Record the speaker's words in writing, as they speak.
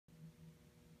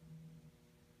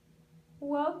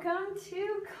Welcome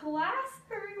to class,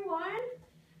 everyone.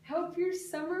 Hope your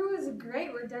summer was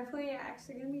great. We're definitely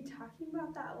actually going to be talking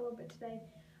about that a little bit today.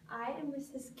 I am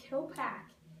Mrs. Kilpack,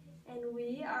 and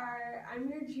I'm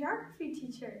your geography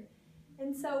teacher.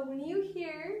 And so when you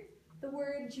hear the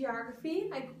word geography,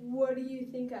 like what do you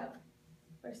think of?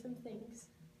 What are some things?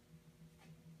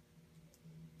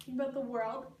 Think about the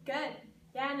world. Good.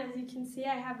 Yeah, and as you can see,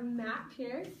 I have a map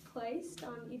here placed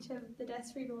on each of the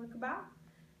desks for you to look on.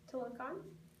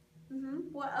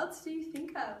 What else do you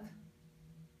think of?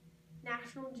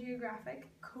 National Geographic.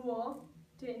 Cool.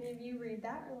 Do any of you read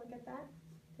that or look at that?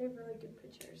 They have really good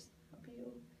pictures. Help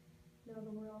you know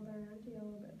the world around you a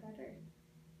little bit better.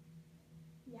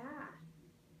 Yeah.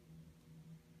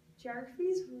 Geography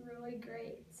is really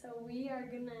great. So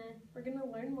we're gonna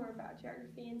learn more about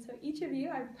geography. And so each of you,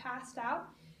 I've passed out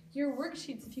your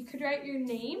worksheets. If you could write your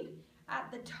name at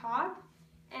the top.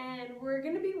 And we're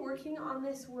going to be working on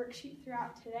this worksheet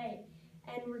throughout today.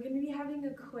 And we're going to be having a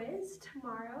quiz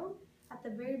tomorrow at the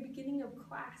very beginning of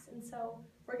class. And so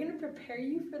we're going to prepare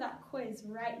you for that quiz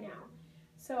right now.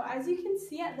 So as you can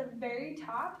see at the very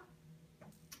top,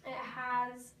 it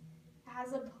has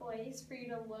a place for you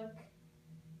to look,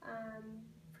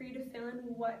 for you to fill in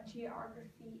what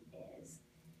geography is.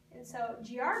 And so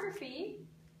geography,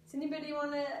 does anybody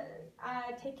want to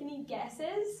take any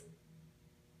guesses?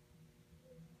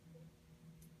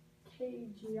 Okay,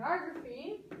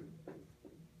 geography.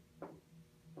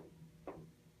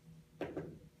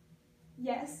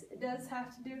 Yes, it does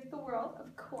have to do with the world,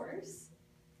 of course.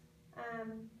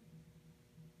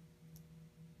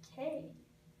 Okay,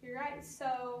 you're right.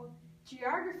 So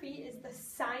geography is the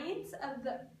science of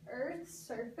the Earth's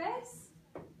surface.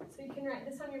 So you can write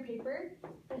this on your paper.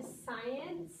 The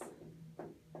science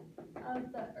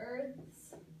of the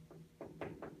Earth's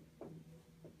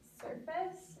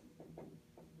surface.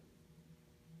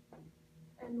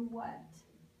 And what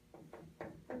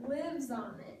lives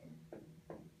on it.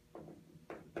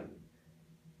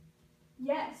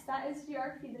 Yes, that is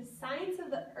geography, the science of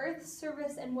the Earth's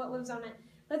surface and what lives on it.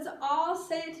 Let's all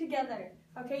say it together.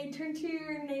 Okay, turn to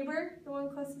your neighbor, the one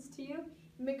closest to you,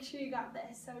 and make sure you got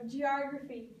this. So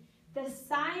geography, the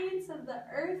science of the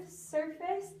Earth's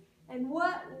surface and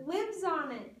what lives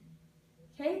on it.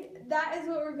 Okay, that is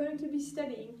what we're going to be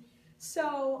studying.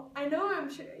 So I'm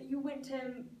sure you went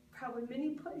to probably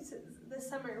many places this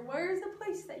summer. Where is the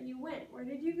place that you went? Where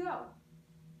did you go?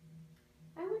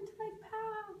 I went to Lake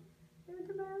Powell. I went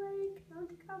to Bear Lake. I went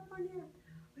to California.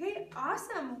 Okay,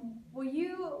 awesome. Will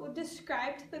you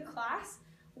describe to the class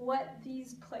what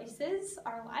these places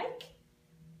are like?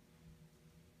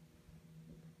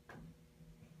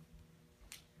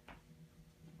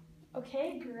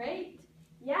 Okay, great.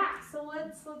 Yeah, so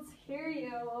let's hear you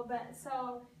a little bit.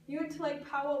 So you went to Lake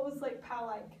Powell. What was Lake Powell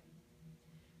like?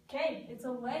 Okay, it's a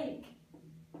lake.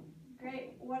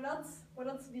 Great. What else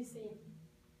have you seen?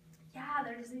 Yeah,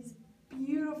 there's these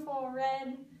beautiful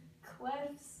red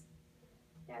cliffs.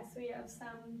 Yeah, so we have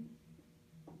some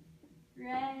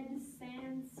red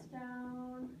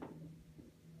sandstone.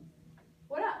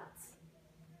 What else?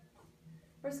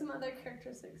 What are some other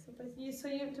characteristics of this? So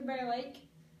you went to Bear Lake.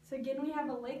 So again, we have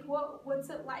a lake. What's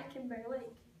it like in Bear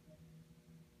Lake?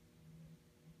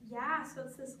 Yeah, so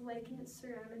it's this lake and it's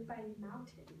surrounded by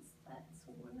mountains. That's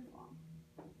wonderful.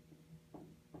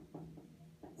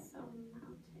 Some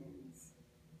mountains.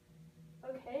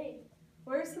 Okay,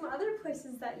 where are some other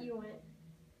places that you went?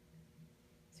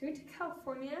 So you went to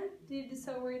California.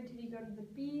 Where did you go to the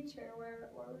beach or where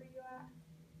were you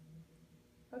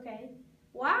at? Okay.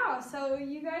 Wow, so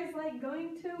you guys like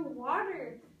going to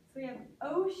water. So we have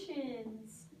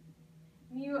oceans.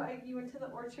 You went to the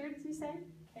orchards, you say?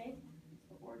 Okay.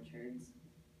 Orchards.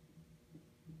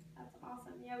 That's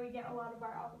awesome. Yeah, we get a lot of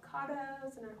our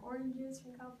avocados and our oranges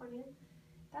from California.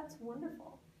 That's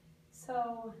wonderful.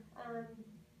 So,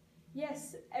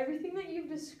 yes, everything that you've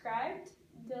described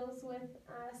deals with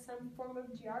some form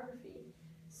of geography.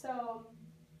 So,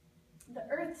 the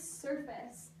Earth's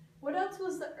surface. What else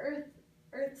was the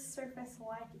Earth's surface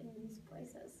like in these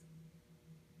places?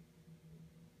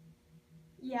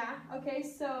 Yeah, okay,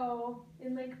 so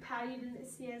in Lake Powell you didn't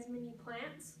see as many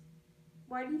plants.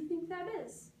 Why do you think that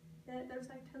is? There's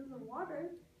like tons of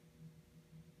water.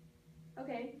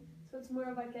 Okay, so it's more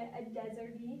of like a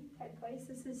desert-y type place.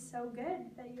 This is so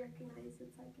good that you recognize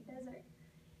it's like a desert.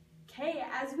 Okay,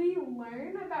 as we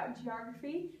learn about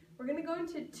geography, we're going to go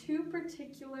into two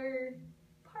particular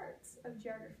parts of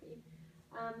geography,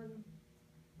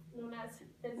 known as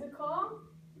physical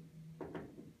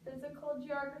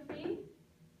geography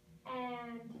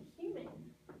and human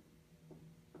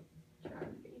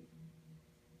geography.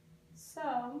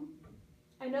 So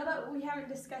I know that we haven't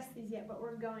discussed these yet, but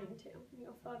we're going to.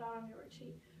 You'll fill it out on your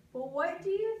worksheet. But what do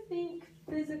you think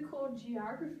physical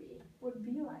geography would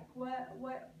be like? What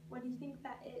do you think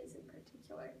that is in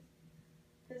particular?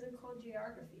 Physical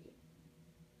geography.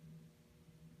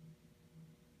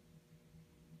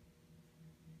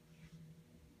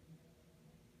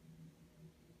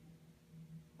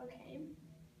 Okay.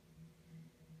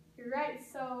 You're right.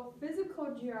 So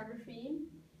physical geography,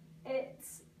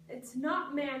 it's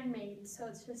not man-made, so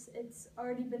it's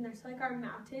already been there. So like our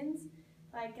mountains,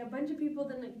 like a bunch of people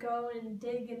didn't go and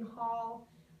dig and haul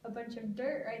a bunch of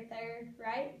dirt right there,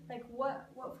 right? Like what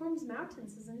forms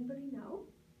mountains? Does anybody know?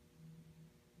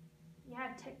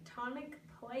 Yeah, tectonic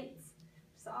plates,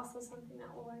 which is also something that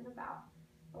we'll learn about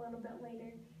a little bit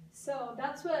later. So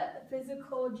that's what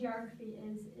physical geography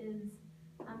is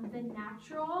the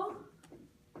natural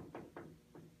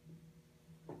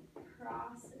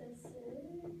process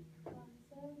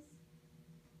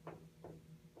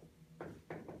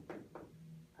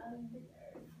of the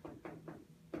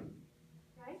earth,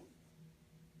 right?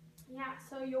 Yeah,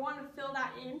 so you'll want to fill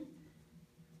that in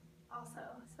also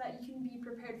so that you can be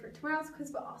prepared for tomorrow's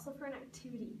quiz, but also for an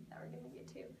activity that we're going to get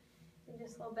to in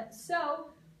just a little bit.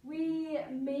 So we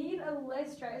made a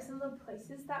list, right, of some of the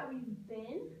places that we've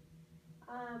been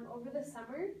over the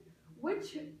summer,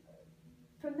 which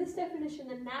from this definition,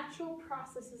 the natural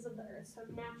processes of the earth, so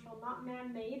natural, not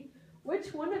man-made,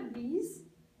 which one of these,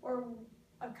 or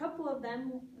a couple of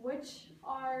them, which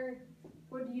are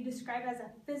what you describe as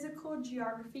a physical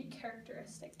geography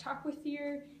characteristic? Talk with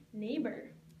your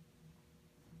neighbor.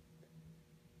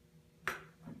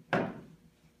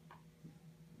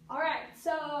 All right,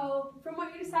 so from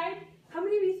what you decide, how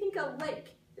many of you think a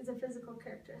lake is a physical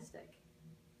characteristic?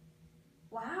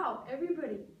 Wow,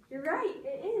 everybody, you're right,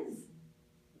 it is.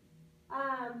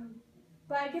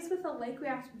 But I guess with a lake we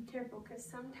have to be careful because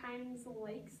sometimes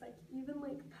lakes, like even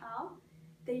Lake Powell,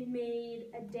 they made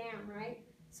a dam, right?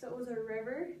 So it was a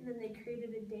river and then they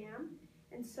created a dam.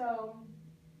 And so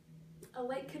a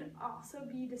lake could also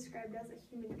be described as a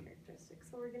human characteristic.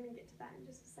 So we're going to get to that in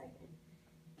just a second.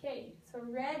 Okay, so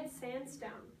red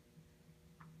sandstone.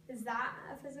 Is that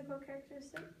a physical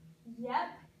characteristic?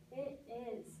 Yep, it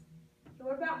is. Okay,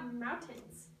 what about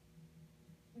mountains?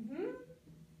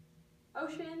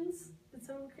 Oceans. Did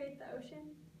someone create the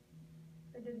ocean?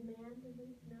 Or did man?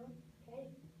 No? Okay,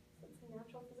 so it's a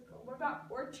natural physical. What about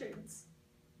orchards?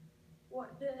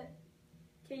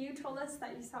 Okay, you told us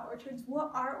that you saw orchards.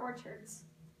 What are orchards?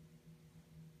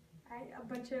 Right, a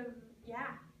bunch of,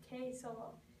 yeah. Okay,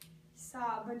 so you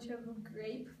saw a bunch of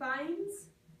grapevines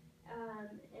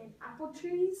and apple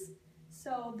trees.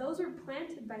 So those were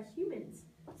planted by humans.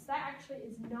 So that actually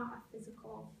is not a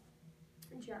physical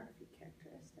geography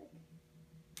characteristic.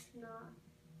 It's not,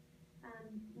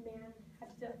 man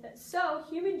had to deal with it. So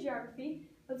human geography,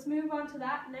 let's move on to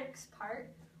that next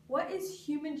part. What is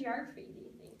human geography, do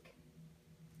you think?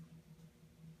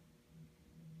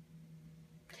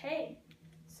 Okay,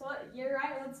 so you're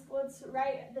right, let's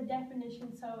write the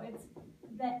definition. So it's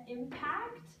the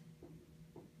impact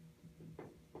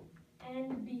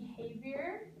and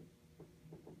behavior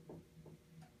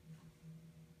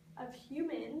of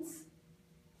humans,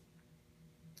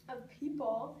 of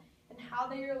people, and how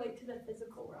they relate to the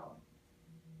physical world.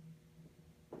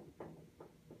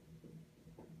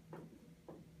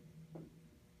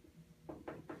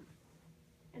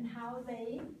 And how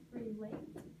they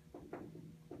relate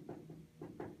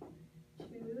to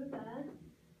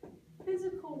the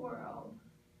physical world.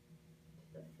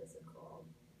 To the physical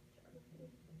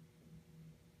geography.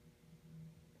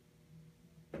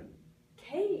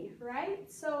 Okay, right?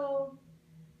 So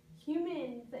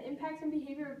human, the impact and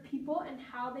behavior of people and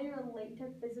how they relate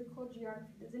to physical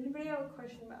geography. Does anybody have a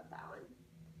question about that one?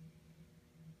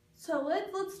 So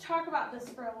let's talk about this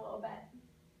for a little bit.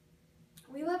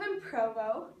 We live in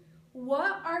Provo.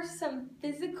 What are some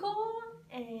physical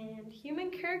and human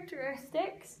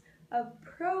characteristics of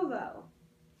Provo?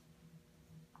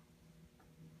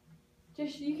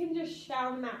 You can just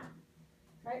shout them out.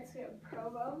 Right, so we have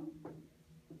Provo.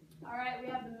 All right, we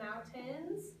have the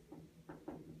mountains.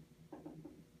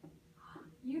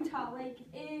 Utah Lake,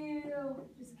 ew,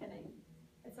 just kidding.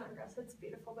 It's not gross, it's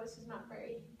beautiful, but it's just not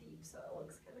very deep, so it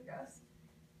looks kind of gross.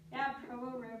 Yeah,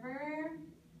 Provo River.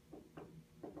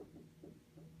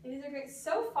 These are great.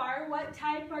 So far, what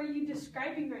type are you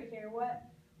describing right here? What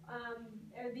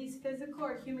are these physical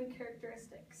or human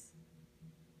characteristics?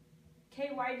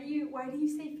 Okay, why do you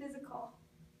say physical?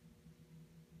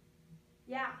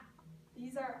 Yeah,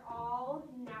 these are all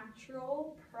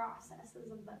natural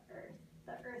processes of the earth.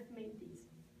 The earth made these.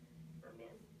 Oh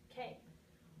man. Okay,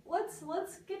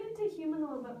 let's get into human zoom in a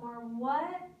little bit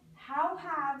more. How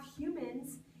have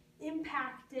humans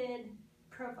impacted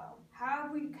Provo? How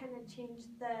have we kind of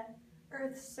changed the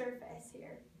Earth's surface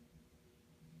here?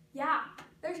 Yeah,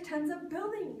 there's tons of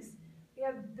buildings. We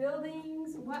have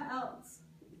buildings, what else?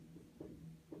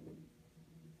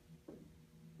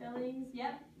 Buildings,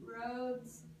 yep,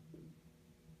 roads.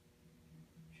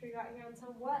 I'm sure you got here on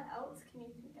some. What else can you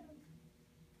think of?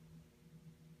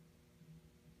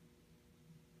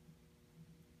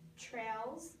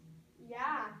 Trails,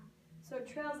 yeah. So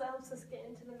trails helps us get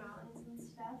into the mountains and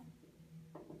stuff.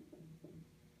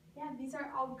 Yeah, these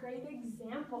are all great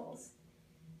examples.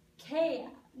 Okay,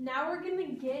 now we're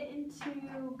gonna get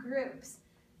into groups.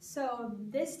 So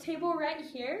this table right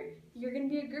here, you're gonna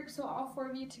be a group, so all four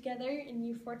of you together, and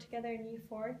you four together, and you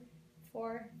four,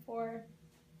 and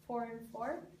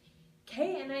four.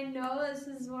 Okay, and I know this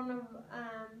is one of,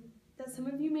 that some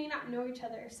of you may not know each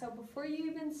other, so before you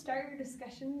even start your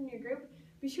discussion in your group,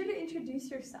 be sure to introduce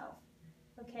yourself,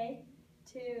 okay,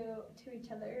 to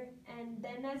each other, and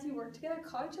then as you work together,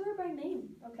 call each other by name,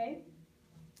 okay?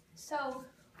 So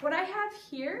what I have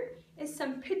here is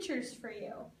some pictures for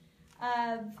you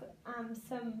of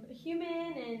some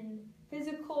human and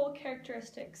physical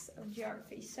characteristics of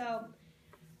geography. So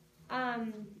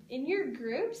in your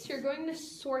groups, you're going to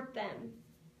sort them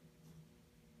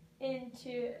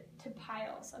into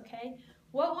piles, okay?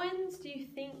 What ones do you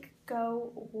think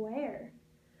go where?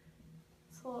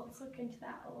 So let's look into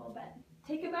that a little bit.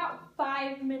 Take about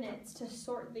 5 minutes to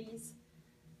sort these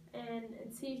and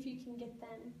see if you can get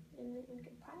them in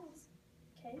good piles,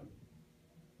 okay?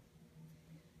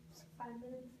 So 5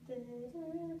 minutes.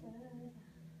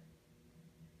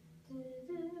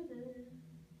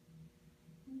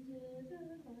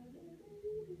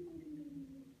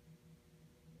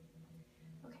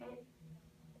 Okay,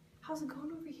 how's it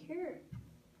going over here?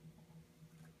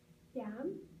 Yeah,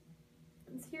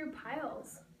 let's see your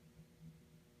piles.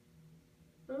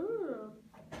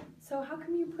 So how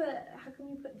come you put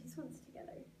these ones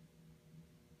together?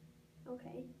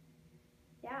 Okay,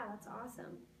 yeah, that's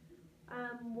awesome.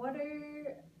 What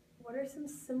are some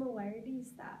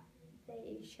similarities that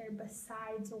they share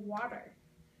besides water?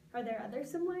 Are there other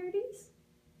similarities?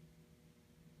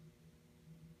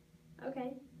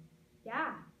 Okay,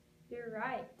 yeah, you're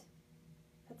right.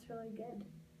 That's really good.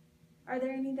 Are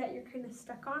there any that you're kind of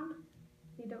stuck on?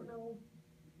 You don't know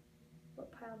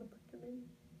what pile to put them in?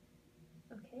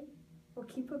 Okay, well,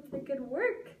 keep up the good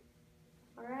work.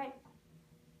 All right.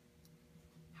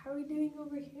 How are we doing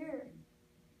over here?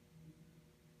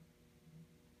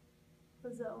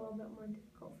 Was it a little bit more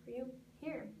difficult for you?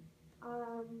 Here,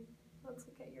 let's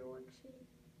look at your worksheet.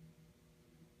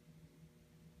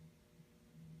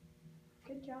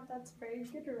 Good job, that's very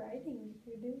good writing.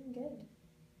 You're doing good.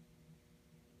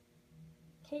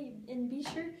 Okay, and be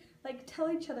sure, tell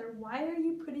each other, why are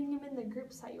you putting them in the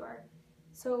groups that you are?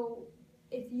 So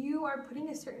if you are putting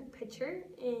a certain picture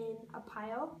in a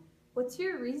pile, what's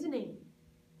your reasoning?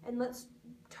 And let's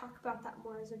talk about that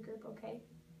more as a group, okay?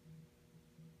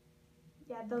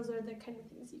 Yeah, those are the kind of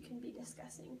things you can be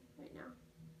discussing right now.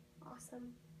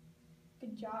 Awesome.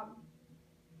 Good job.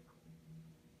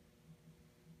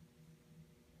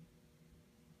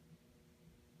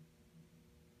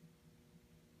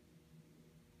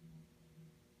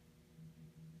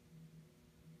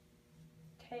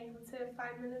 Okay, let's say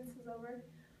 5 minutes is over.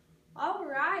 All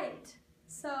right,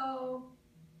 so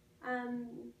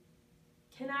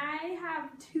can I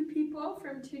have 2 people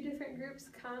from 2 different groups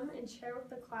come and share with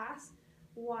the class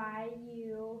why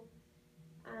you,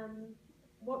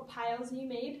 what piles you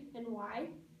made and why?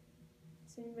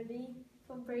 Does anybody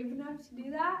feel brave enough to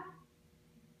do that?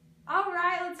 All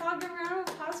right, let's all give a round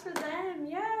of applause for them.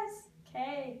 Yes.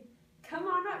 Okay, come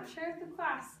on up, share with the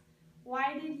class.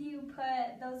 Why did you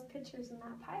put those pictures in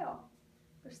that pile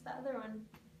versus the other one?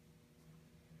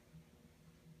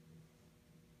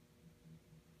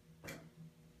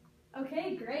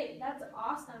 Okay, great. That's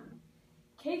awesome.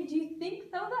 Okay, do you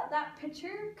think, though, that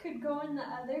picture could go in the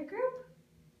other group?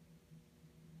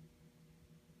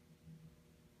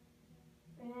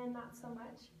 And not so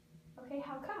much. Okay,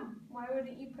 how come? Why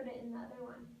wouldn't you put it in the other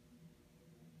one?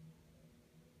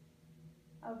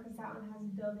 Oh, because that one has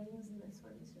buildings and this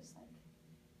one is just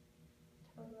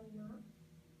totally not.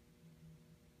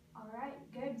 All right,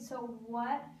 good. So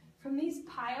what, from these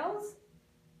piles,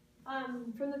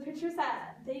 from the pictures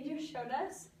that they just showed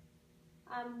us,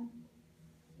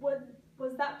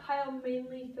 was that pile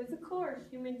mainly physical or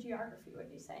human geography, would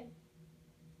you say?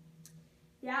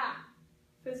 Yeah,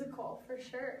 physical, for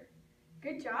sure.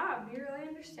 Good job, you're really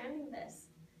understanding this.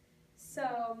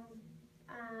 So,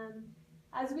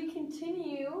 as we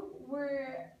continue,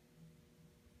 we're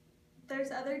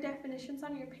there's other definitions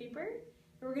on your paper.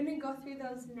 And we're going to go through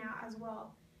those now as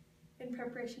well in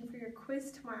preparation for your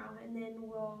quiz tomorrow, and then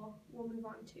we'll move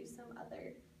on to some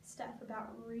other stuff about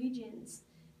regions,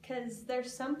 because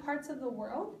there's some parts of the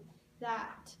world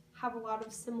that have a lot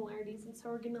of similarities, and so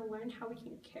we're going to learn how we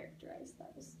can characterize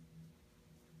those.